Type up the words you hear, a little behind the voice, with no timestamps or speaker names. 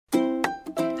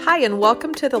Hi, and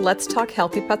welcome to the Let's Talk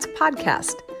Healthy Pets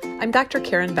podcast. I'm Dr.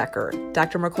 Karen Becker,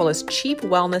 Dr. Mercola's Chief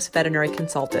Wellness Veterinary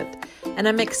Consultant, and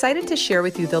I'm excited to share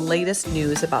with you the latest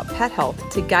news about pet health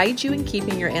to guide you in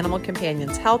keeping your animal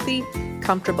companions healthy,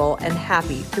 comfortable, and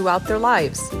happy throughout their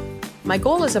lives. My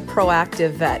goal as a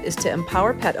proactive vet is to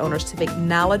empower pet owners to make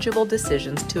knowledgeable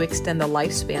decisions to extend the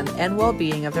lifespan and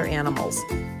well-being of their animals.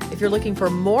 If you're looking for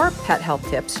more pet health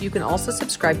tips, you can also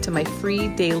subscribe to my free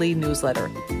daily newsletter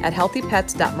at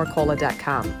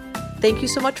healthypets.mercola.com. Thank you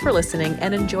so much for listening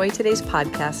and enjoy today's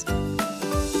podcast.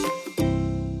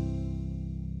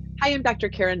 Hi, I'm Dr.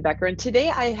 Karen Becker, and today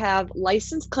I have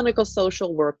licensed clinical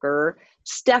social worker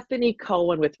Stephanie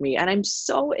Cohen with me, and I'm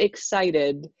so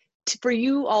excited for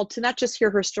you all to not just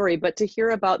hear her story, but to hear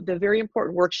about the very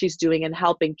important work she's doing in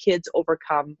helping kids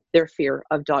overcome their fear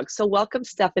of dogs. So welcome,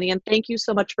 Stephanie, and thank you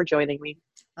so much for joining me.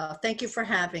 Thank you for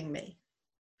having me.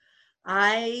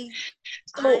 Go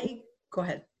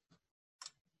ahead.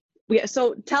 Yeah,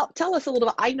 so tell us a little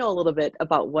bit. I know a little bit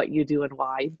about what you do and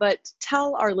why, but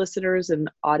tell our listeners and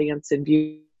audience and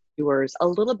viewers a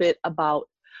little bit about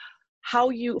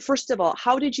how you, first of all,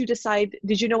 how did you decide,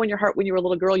 did you know in your heart when you were a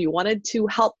little girl you wanted to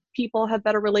help people have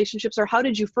better relationships, or how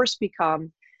did you first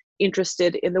become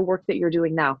interested in the work that you're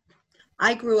doing now?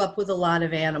 I grew up with a lot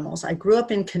of animals. I grew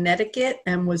up in Connecticut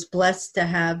and was blessed to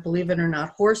have, believe it or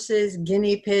not, horses,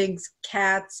 guinea pigs,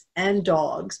 cats, and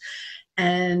dogs.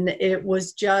 And it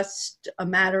was just a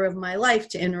matter of my life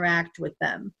to interact with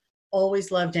them.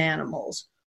 Always loved animals.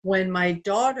 When my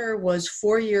daughter was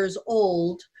 4 years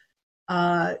old,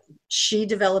 she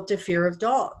developed a fear of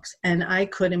dogs, and I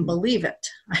couldn't believe it.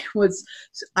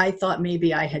 I thought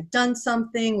maybe I had done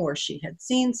something or she had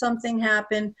seen something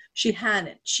happen. She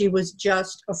hadn't. She was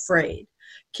just afraid.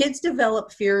 Kids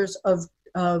develop fears of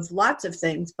lots of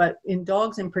things, but in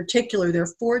dogs in particular, there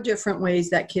are 4 different ways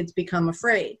that kids become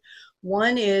afraid.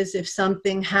 One is if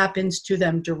something happens to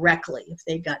them directly, if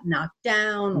they got knocked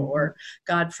down or,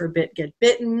 God forbid, get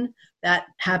bitten, that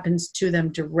happens to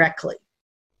them directly.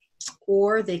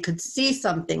 Or they could see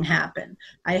something happen.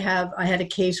 I had a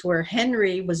case where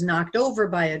Henry was knocked over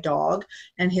by a dog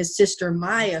and his sister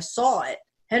Maya saw it.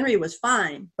 Henry was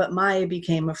fine, but Maya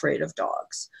became afraid of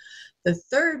dogs. The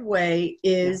third way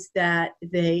is that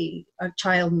a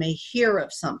child may hear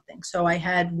of something. So I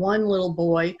had one little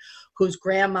boy whose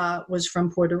grandma was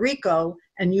from Puerto Rico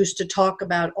and used to talk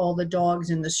about all the dogs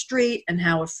in the street and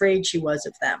how afraid she was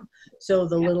of them. So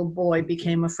the little boy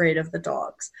became afraid of the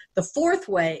dogs. The fourth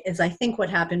way is, I think, what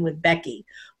happened with Becky,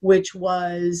 which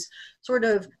was sort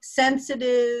of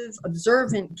sensitive,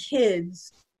 observant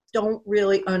kids don't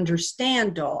really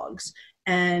understand dogs.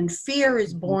 And fear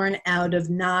is born out of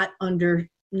not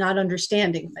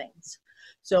understanding things.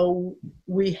 So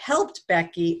we helped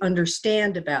Becky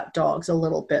understand about dogs a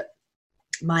little bit.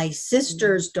 My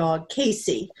sister's dog,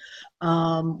 Casey,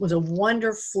 was a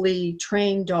wonderfully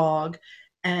trained dog,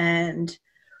 and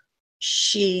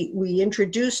we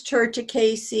introduced her to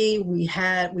Casey. We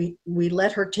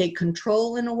let her take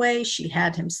control in a way. She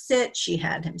had him sit. She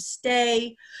had him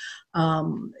stay.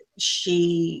 Like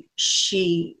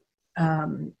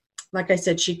I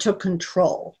said, she took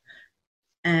control,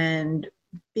 and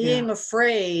being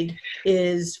afraid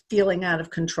is feeling out of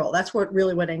control. That's what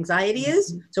anxiety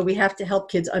is. So we have to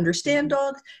help kids understand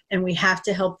dogs, and we have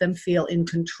to help them feel in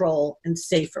control and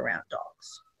safe around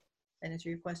dogs. That answer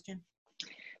your question?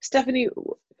 Stephanie,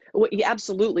 yeah,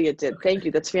 absolutely it did. Thank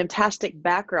you. That's fantastic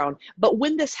background. But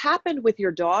when this happened with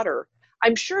your daughter,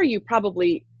 I'm sure you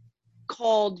probably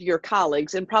called your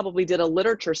colleagues and probably did a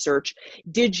literature search.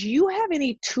 Did you have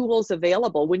any tools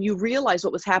available when you realized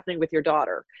what was happening with your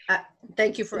daughter?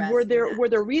 Thank you for asking. Were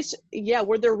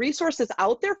there resources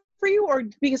out there for you, or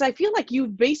because I feel like you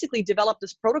basically developed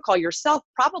this protocol yourself,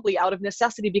 probably out of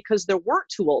necessity because there weren't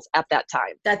tools at that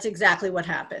time? That's exactly what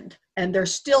happened. And there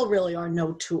still really are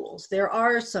no tools. There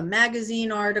are some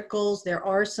magazine articles. There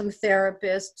are some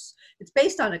therapists. It's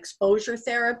based on exposure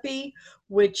therapy,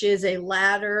 which is a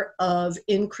ladder of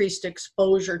increased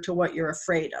exposure to what you're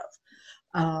afraid of.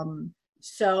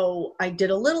 So I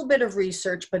did a little bit of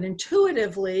research, but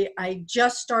intuitively, I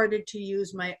just started to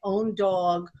use my own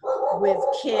dog with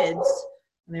kids.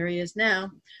 There he is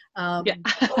now. To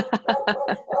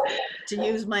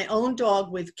use my own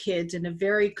dog with kids in a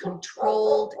very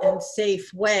controlled and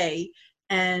safe way.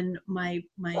 And my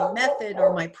method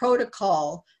or my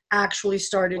protocol actually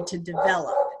started to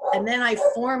develop. And then I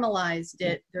formalized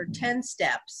it. There are 10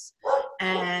 steps.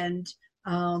 And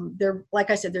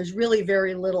like I said, there's really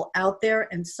very little out there.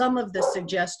 And some of the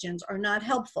suggestions are not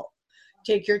helpful.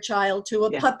 take your child to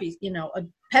a Yeah. puppy, a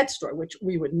pet store, which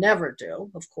we would never do,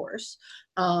 of course.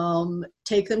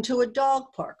 Take them to a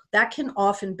dog park. That can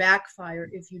often backfire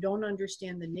if you don't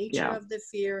understand the nature Yeah. of the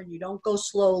fear, and you don't go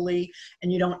slowly,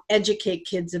 and you don't educate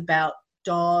kids about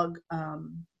dog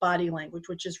body language,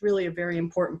 which is really a very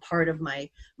important part of my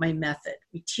method.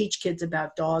 We teach kids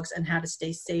about dogs and how to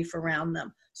stay safe around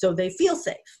them so they feel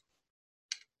safe.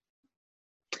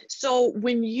 So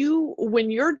when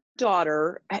your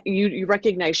daughter, you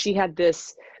recognize she had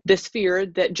this fear,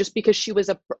 that just because she was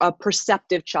a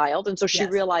perceptive child, and so she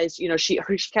Yes. realized, she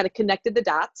kind of connected the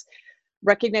dots,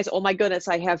 recognized, oh my goodness,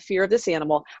 I have fear of this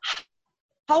animal.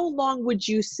 How long would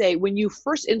you say, when you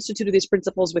first instituted these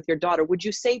principles with your daughter, would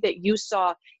you say that you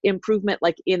saw improvement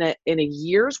like in a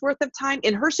year's worth of time?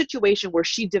 In her situation where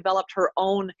she developed her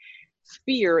own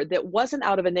fear that wasn't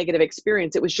out of a negative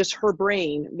experience, it was just her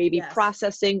brain maybe Yes.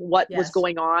 processing what was Yes.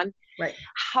 going on. Right.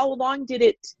 How long did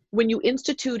it, when you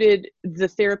instituted the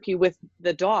therapy with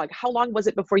the dog, how long was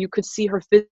it before you could see her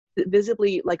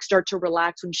visibly like start to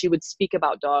relax when she would speak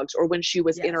about dogs, or when she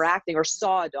was Yes. interacting or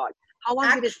saw a dog? How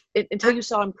long did it until you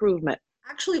saw improvement?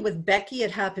 Actually, with Becky, it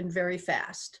happened very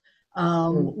fast.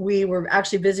 We were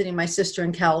actually visiting my sister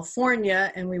in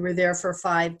California, and we were there for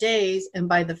 5 days. And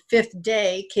by the 5th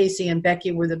day, Casey and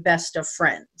Becky were the best of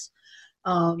friends.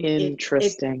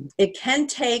 Interesting. It can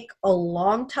take a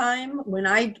long time. When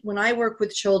I work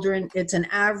with children, it's an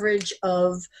average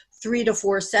of 3 to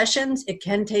 4 sessions. It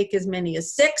can take as many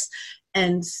as 6,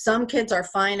 and some kids are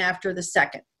fine after the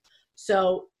second.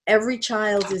 So every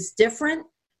child is different,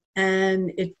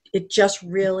 and it just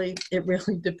really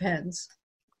depends.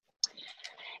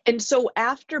 And so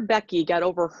after Becky got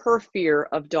over her fear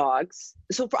of dogs,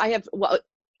 I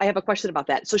have a question about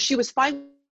that. So she was fine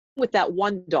with that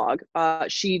one dog.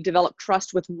 She developed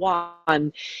trust with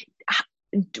one.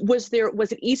 Was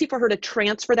it easy for her to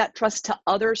transfer that trust to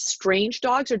other strange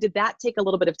dogs, or did that take a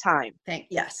little bit of time?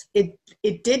 Yes,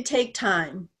 it did take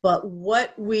time, but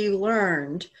what we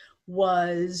learned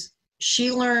was she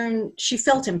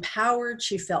felt empowered,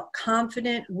 she felt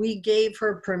confident. We gave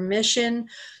her permission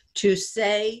to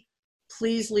say,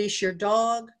 please leash your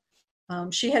dog.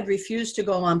 She had refused to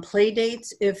go on play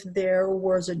dates if there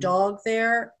was a dog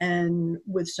there, and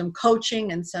with some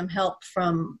coaching and some help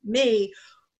from me,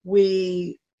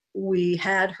 we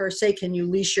had her say, can you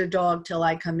leash your dog till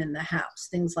I come in the house,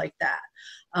 things like that.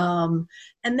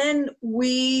 And then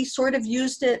we sort of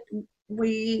used it,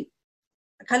 we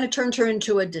kind of turned her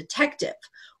into a detective,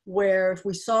 where if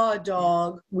we saw a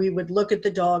dog, we would look at the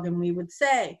dog and we would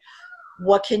say,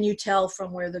 what can you tell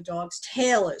from where the dog's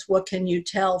tail is? What can you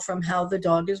tell from how the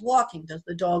dog is walking? Does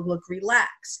the dog look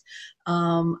relaxed?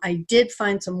 I did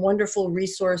find some wonderful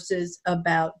resources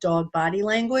about dog body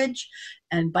language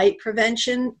and bite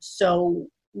prevention. So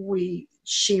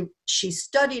she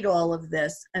studied all of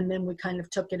this, and then we kind of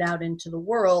took it out into the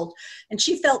world, and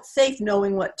she felt safe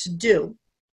knowing what to do.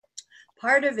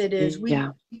 Part of it is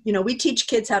we teach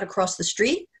kids how to cross the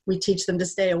street. We teach them to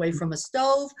stay away from a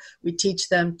stove. We teach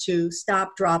them to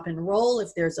stop, drop, and roll if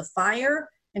there's a fire.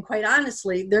 And quite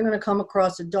honestly, they're going to come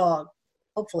across a dog,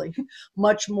 hopefully,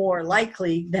 much more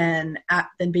likely than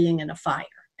being in a fire.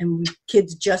 And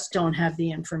kids just don't have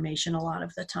the information a lot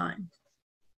of the time.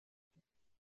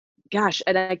 Gosh,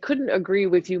 and I couldn't agree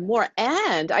with you more.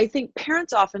 And I think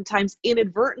parents oftentimes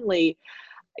inadvertently,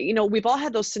 we've all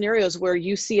had those scenarios where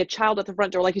you see a child at the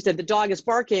front door, like you said, the dog is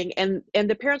barking, and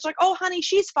the parents are like, oh, honey,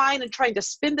 she's fine, and trying to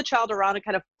spin the child around and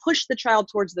kind of push the child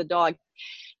towards the dog.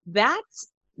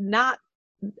 That's not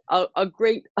a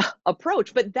great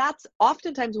approach, but that's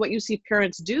oftentimes what you see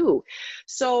parents do.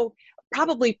 So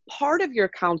probably part of your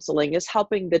counseling is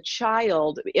helping the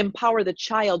child, empower the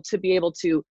child to be able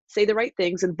to say the right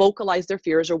things and vocalize their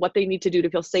fears or what they need to do to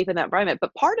feel safe in that environment.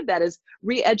 But part of that is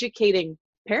re-educating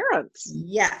parents.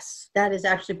 Yes, that is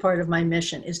actually part of my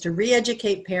mission, is to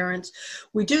re-educate parents.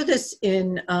 We do this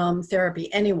in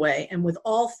therapy anyway, and with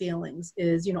all feelings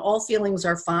is, all feelings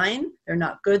are fine. They're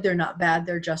not good, they're not bad,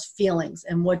 they're just feelings.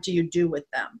 And what do you do with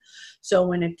them? So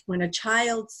when a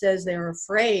child says they're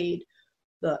afraid,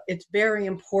 it's very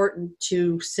important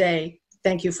to say,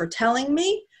 thank you for telling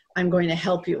me. I'm going to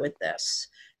help you with this.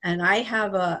 And I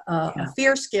have a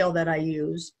fear scale that I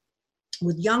use.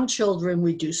 With young children,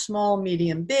 we do small,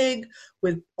 medium, big.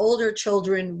 With older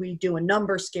children, we do a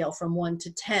number scale from 1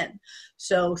 to 10.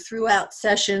 So throughout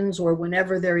sessions, or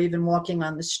whenever they're even walking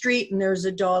on the street and there's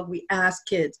a dog, we ask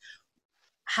kids,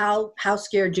 how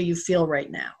scared do you feel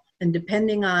right now? And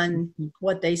depending on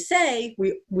what they say,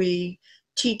 we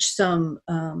teach some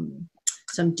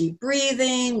some deep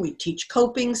breathing. We teach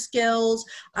coping skills.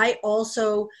 I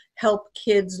also help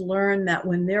kids learn that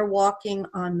when they're walking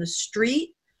on the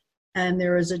street and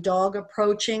there is a dog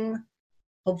approaching,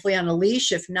 hopefully on a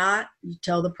leash. If not, you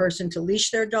tell the person to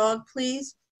leash their dog,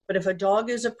 please. But if a dog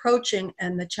is approaching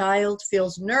and the child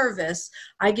feels nervous,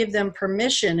 I give them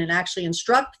permission and actually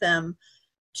instruct them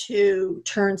to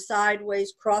turn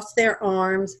sideways, cross their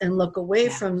arms, and look away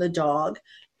from the dog.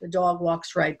 The dog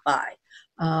walks right by.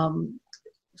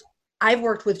 I've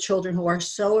worked with children who are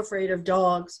so afraid of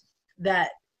dogs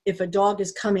that if a dog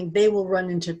is coming, they will run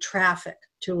into traffic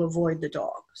to avoid the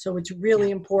dog. So it's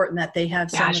really important that they have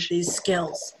some of these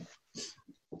skills.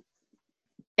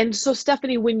 And so,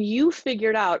 Stephanie, when you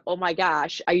figured out, oh my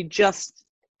gosh, I just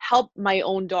helped my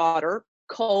own daughter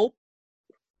cope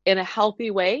in a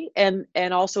healthy way and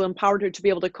also empowered her to be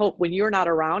able to cope when you're not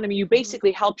around. I mean, you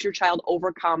basically helped your child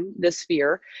overcome this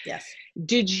fear. Yes.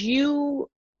 Did you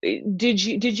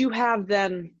have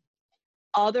then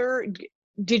out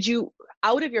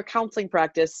of your counseling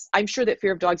practice, I'm sure that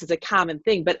fear of dogs is a common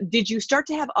thing, but did you start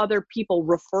to have other people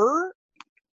refer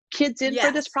kids in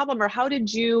for this problem, or how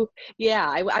did you?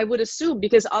 I would assume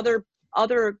because other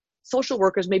social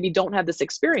workers maybe don't have this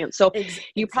experience, so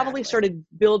you probably started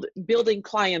building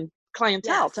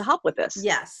clientele to help with this.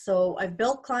 Yes, so I've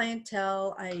built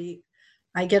clientele.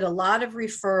 I get a lot of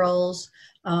referrals.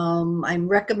 I'm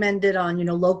recommended on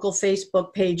local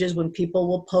Facebook pages when people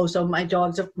will post, oh, my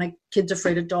kid's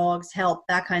afraid of dogs, help,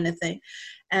 that kind of thing.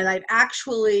 And I've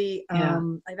actually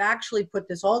put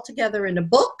this all together in a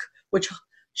book, which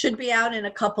should be out in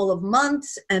a couple of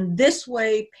months. And this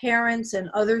way, parents and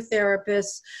other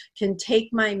therapists can take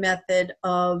my method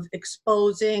of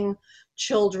exposing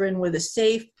children with a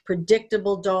safe,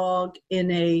 predictable dog in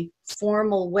a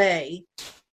formal way,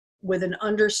 with an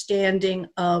understanding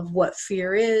of what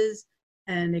fear is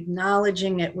and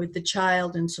acknowledging it with the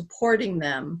child and supporting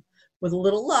them. With a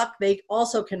little luck, they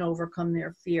also can overcome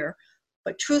their fear.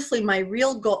 But truthfully, my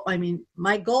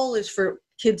goal is for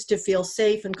kids to feel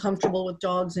safe and comfortable with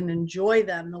dogs and enjoy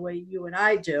them the way you and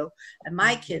I do, and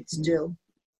my kids do.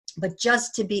 But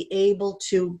just to be able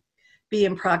to be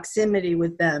in proximity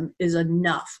with them is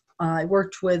enough. I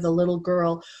worked with a little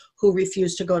girl who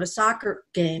refused to go to soccer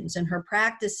games and her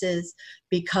practices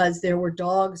because there were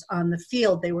dogs on the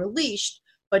field. They were leashed,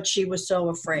 but she was so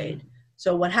afraid.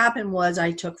 So what happened was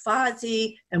I took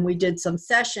Fozzie and we did some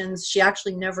sessions. She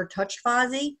actually never touched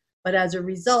Fozzie, but as a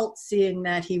result, seeing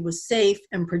that he was safe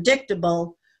and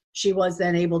predictable, she was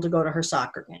then able to go to her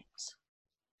soccer games.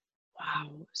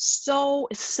 Wow.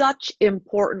 Such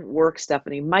important work,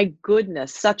 Stephanie. My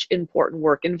goodness, such important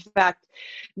work. In fact,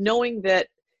 knowing that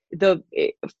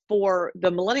for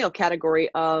the millennial category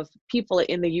of people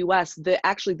in the US,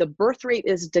 the birth rate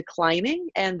is declining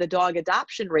and the dog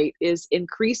adoption rate is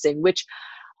increasing, which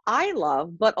I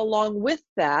love, but along with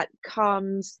that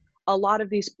comes a lot of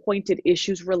these pointed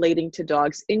issues relating to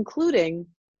dogs, including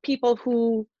people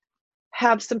who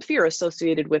have some fear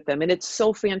associated with them. And it's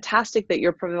so fantastic that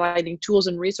you're providing tools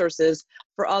and resources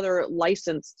for other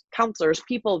licensed counselors,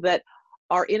 people that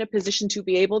are in a position to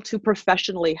be able to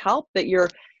professionally help, that you're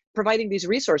providing these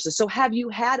resources. So have you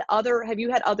had other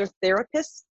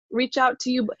therapists reach out to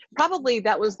you? Probably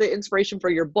that was the inspiration for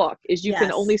your book, is you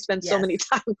can only spend so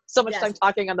much time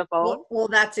talking on the phone. Well,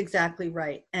 that's exactly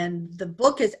right. And the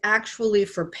book is actually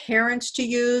for parents to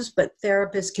use, but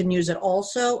therapists can use it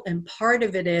also. And part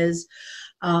of it is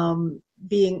you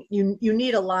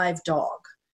need a live dog,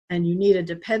 and you need a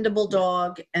dependable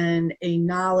dog and a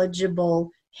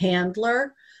knowledgeable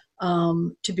handler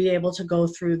to be able to go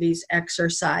through these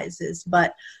exercises.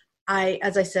 But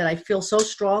as I said, I feel so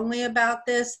strongly about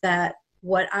this that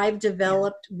what I've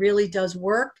developed really does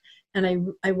work,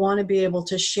 and I want to be able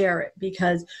to share it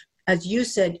because, as you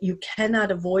said, you cannot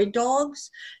avoid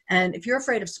dogs. And if you're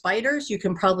afraid of spiders, you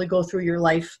can probably go through your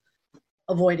life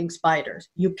avoiding spiders.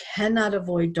 You cannot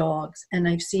avoid dogs. And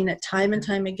I've seen it time and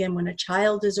time again. When a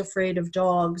child is afraid of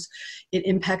dogs, it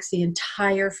impacts the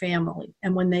entire family.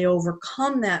 And when they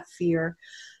overcome that fear,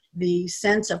 the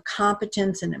sense of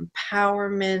competence and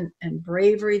empowerment and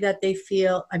bravery that they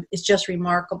feel is just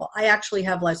remarkable. I actually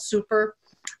have a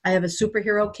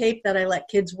superhero cape that I let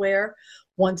kids wear.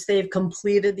 Once they've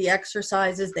completed the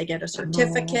exercises, they get a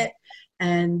certificate,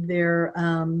 and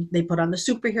they put on the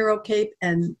superhero cape,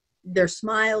 and their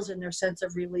smiles and their sense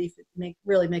of relief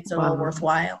really makes it all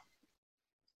worthwhile.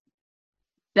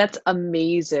 That's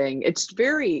amazing.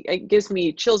 It gives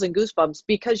me chills and goosebumps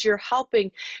because you're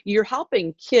helping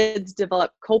kids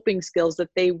develop coping skills that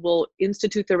they will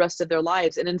institute the rest of their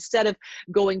lives. And instead of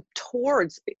going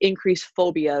towards increased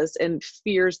phobias and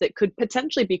fears that could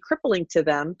potentially be crippling to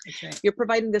them, That's right. you're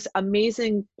providing this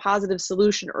amazing positive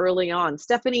solution early on.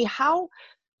 Stephanie,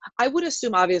 I would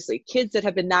assume, obviously, kids that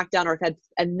have been knocked down or have had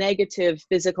a negative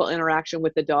physical interaction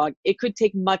with the dog, it could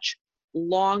take much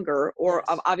longer or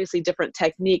Yes. obviously different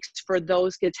techniques for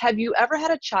those kids. Have you ever had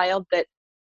a child that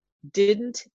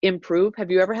didn't improve?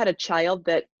 Have you ever had a child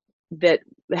that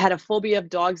had a phobia of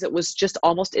dogs that was just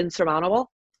almost insurmountable?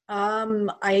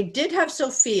 I did have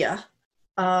Sophia.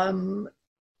 Um,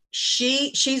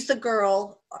 she's the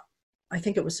girl. I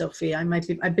think it was Sophia.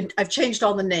 I've changed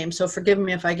all the names, so forgive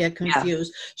me if I get Yeah.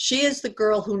 confused. She is the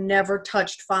girl who never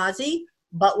touched Fozzie,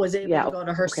 but was able Yeah. to go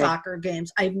to her Okay. soccer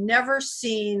games. I've never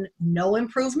seen no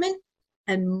improvement,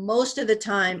 and most of the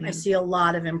time I Yeah. see a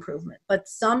lot of improvement, but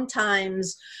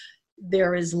sometimes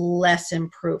there is less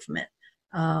improvement.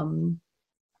 And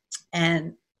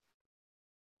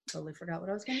totally forgot what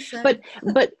I was going to say. But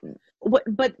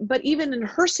even in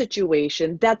her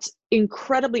situation, that's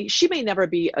incredibly, she may never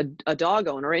be a dog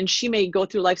owner, and she may go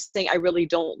through life saying, I really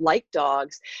don't like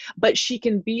dogs, but she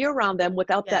can be around them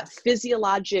without that Yes.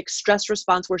 physiologic stress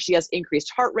response where she has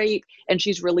increased heart rate and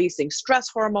she's releasing stress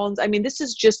hormones. I mean, this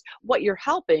is just what you're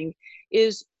helping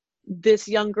is this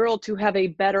young girl to have a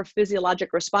better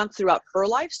physiologic response throughout her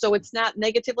life, so it's not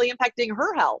negatively impacting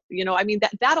her health. I mean,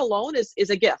 that alone is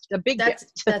a gift, a big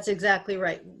gift. That's exactly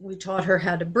right. We taught her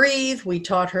how to breathe. We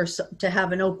taught her to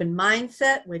have an open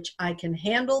mindset, which I can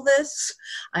handle this.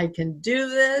 I can do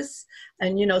this.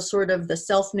 And, sort of the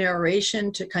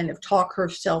self-narration to kind of talk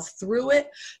herself through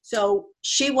it. So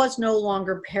she was no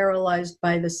longer paralyzed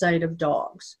by the sight of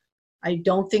dogs. I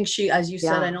don't think as you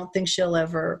said, Yeah. I don't think she'll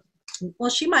ever.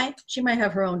 Well, she might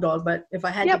have her own dog, but if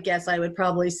I had to guess, I would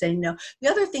probably say no. The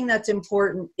other thing that's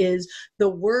important is the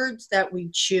words that we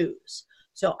choose.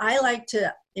 So I like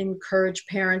to encourage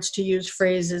parents to use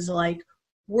phrases like,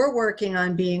 we're working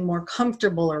on being more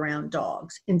comfortable around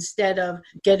dogs instead of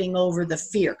getting over the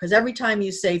fear. Because every time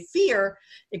you say fear,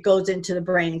 it goes into the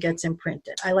brain and gets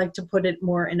imprinted. I like to put it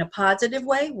more in a positive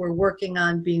way. We're working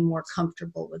on being more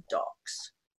comfortable with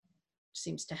dogs.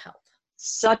 Seems to help.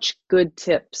 Such good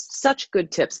tips.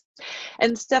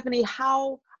 And Stephanie,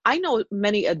 I know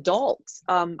many adults.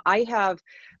 I have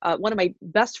one of my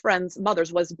best friend's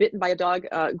mothers was bitten by a dog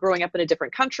growing up in a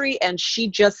different country, and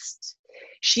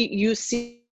you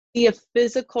see a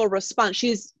physical response.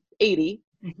 She's 80.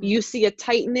 Mm-hmm. You see a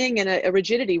tightening and a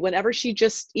rigidity whenever she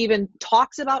just even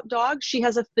talks about dogs. She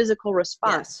has a physical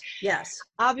response. Yes.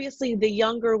 Obviously, the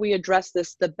younger we address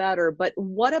this, the better. But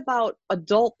what about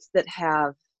adults that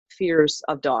have fears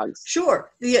of dogs?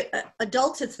 Sure. The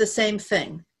adults, it's the same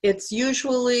thing. It's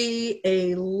usually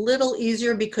a little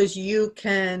easier because you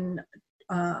can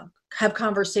have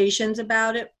conversations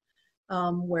about it,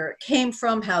 where it came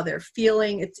from, how they're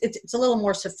feeling. It's a little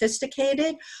more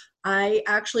sophisticated. I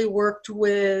actually worked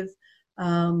with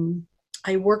a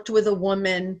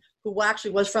woman who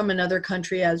actually was from another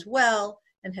country as well,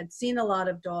 and had seen a lot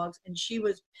of dogs, and she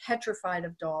was petrified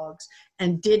of dogs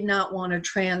and did not want to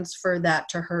transfer that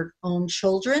to her own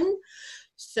children.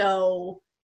 So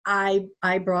I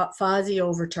brought Fozzie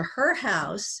over to her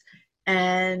house,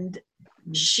 and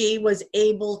she was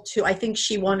able to, I think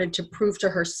she wanted to prove to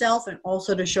herself and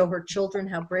also to show her children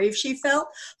how brave she felt.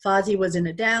 Fozzie was in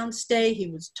a downstay. He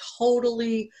was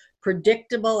totally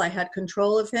predictable. I had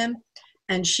control of him.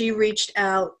 And she reached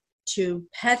out to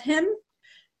pet him,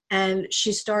 and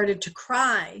she started to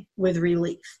cry with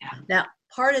relief. Yeah. Now,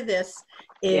 part of this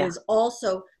is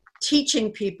also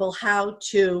teaching people how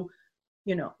to,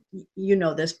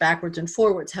 this backwards and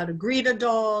forwards, how to greet a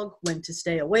dog, when to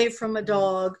stay away from a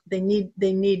dog. They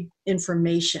need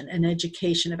information and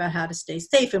education about how to stay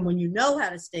safe. And when you know how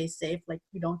to stay safe, like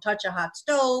you don't touch a hot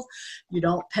stove, you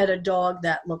don't pet a dog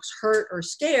that looks hurt or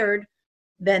scared,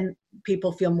 then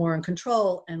people feel more in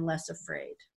control and less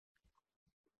afraid.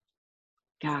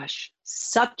 Gosh,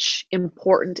 such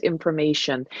important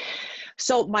information.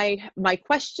 So my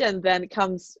question then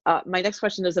comes, my next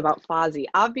question is about Fozzie.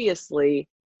 Obviously,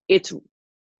 it's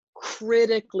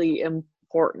critically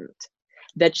important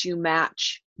that you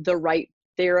match the right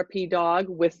therapy dog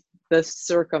with the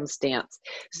circumstance.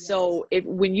 Yes. So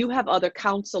when you have other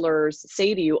counselors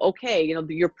say to you, okay,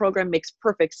 your program makes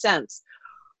perfect sense,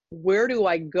 where do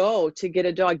I go to get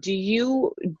a dog?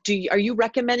 Are you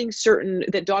recommending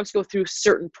that dogs go through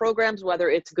certain programs, whether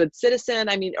it's Good Citizen,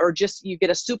 or just you get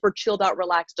a super chilled out,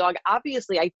 relaxed dog?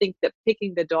 Obviously, I think that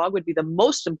picking the dog would be the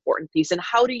most important piece. And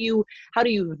how do you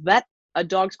vet a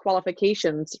dog's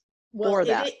qualifications for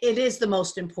that. It is the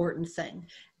most important thing.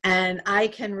 And I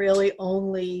can really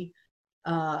only,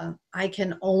 be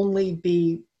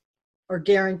or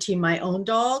guarantee my own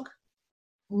dog.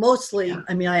 Mostly, Yeah.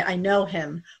 I mean, I know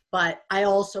him, but I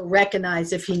also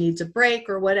recognize if he needs a break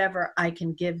or whatever, I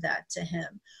can give that to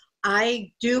him.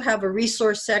 I do have a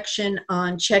resource section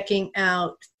on checking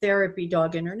out Therapy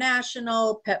Dog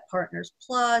International, Pet Partners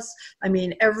Plus. I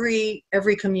mean, every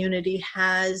community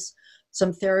has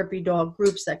some therapy dog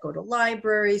groups that go to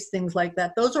libraries, things like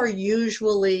that. Those are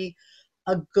usually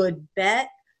a good bet.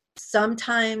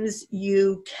 Sometimes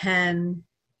you can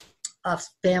a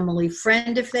family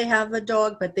friend if they have a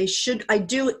dog, but they should, I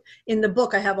do, in the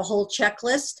book, I have a whole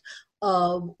checklist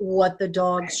of what the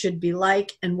dog should be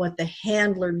like and what the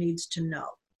handler needs to know.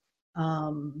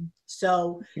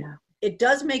 So Yeah. it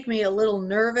does make me a little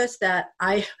nervous that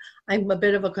I'm a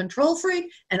bit of a control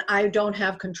freak and I don't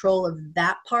have control of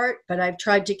that part, but I've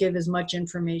tried to give as much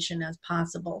information as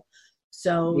possible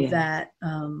so that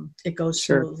it goes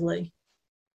smoothly.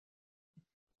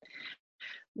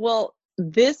 Well,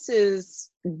 this is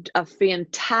a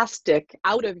fantastic,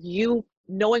 out of you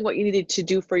knowing what you needed to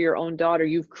do for your own daughter,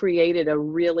 you've created a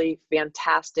really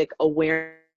fantastic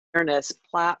awareness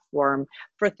platform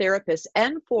for therapists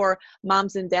and for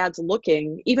moms and dads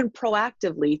looking even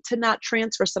proactively to not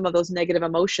transfer some of those negative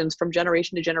emotions from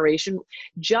generation to generation.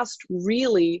 Just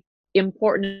really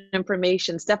important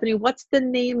information. Stephanie, what's the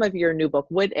name of your new book?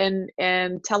 And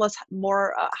tell us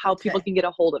more how people can get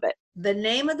a hold of it. The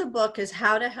name of the book is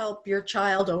How to Help Your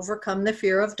Child Overcome the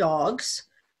Fear of Dogs.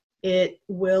 It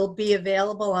will be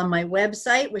available on my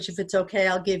website, which if it's okay,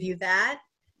 I'll give you that.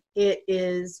 It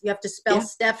is, you have to spell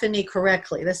Stephanie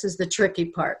correctly. This is the tricky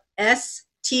part.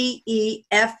 Stefani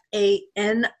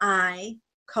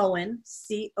Cohen,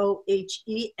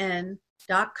 COHEN.com.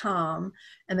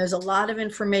 And there's a lot of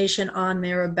information on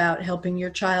there about helping your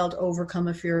child overcome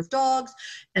a fear of dogs.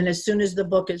 And as soon as the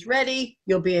book is ready,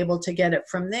 you'll be able to get it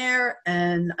from there.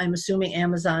 And I'm assuming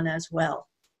Amazon as well.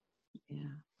 Yeah,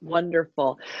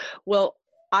 wonderful. Well,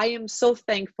 I am so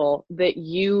thankful that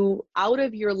you, out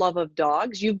of your love of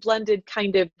dogs, you blended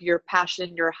kind of your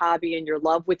passion, your hobby, and your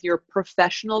love with your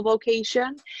professional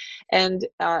vocation and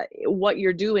what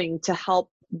you're doing to help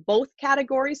both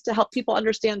categories, to help people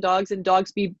understand dogs and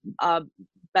dogs be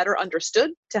better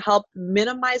understood, to help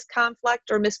minimize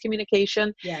conflict or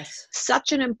miscommunication. Yes.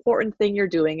 Such an important thing you're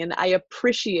doing. And I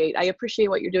appreciate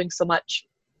what you're doing so much.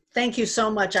 Thank you so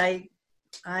much. I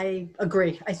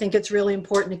agree. I think it's really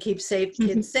important to keep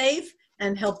kids safe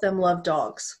and help them love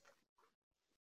dogs.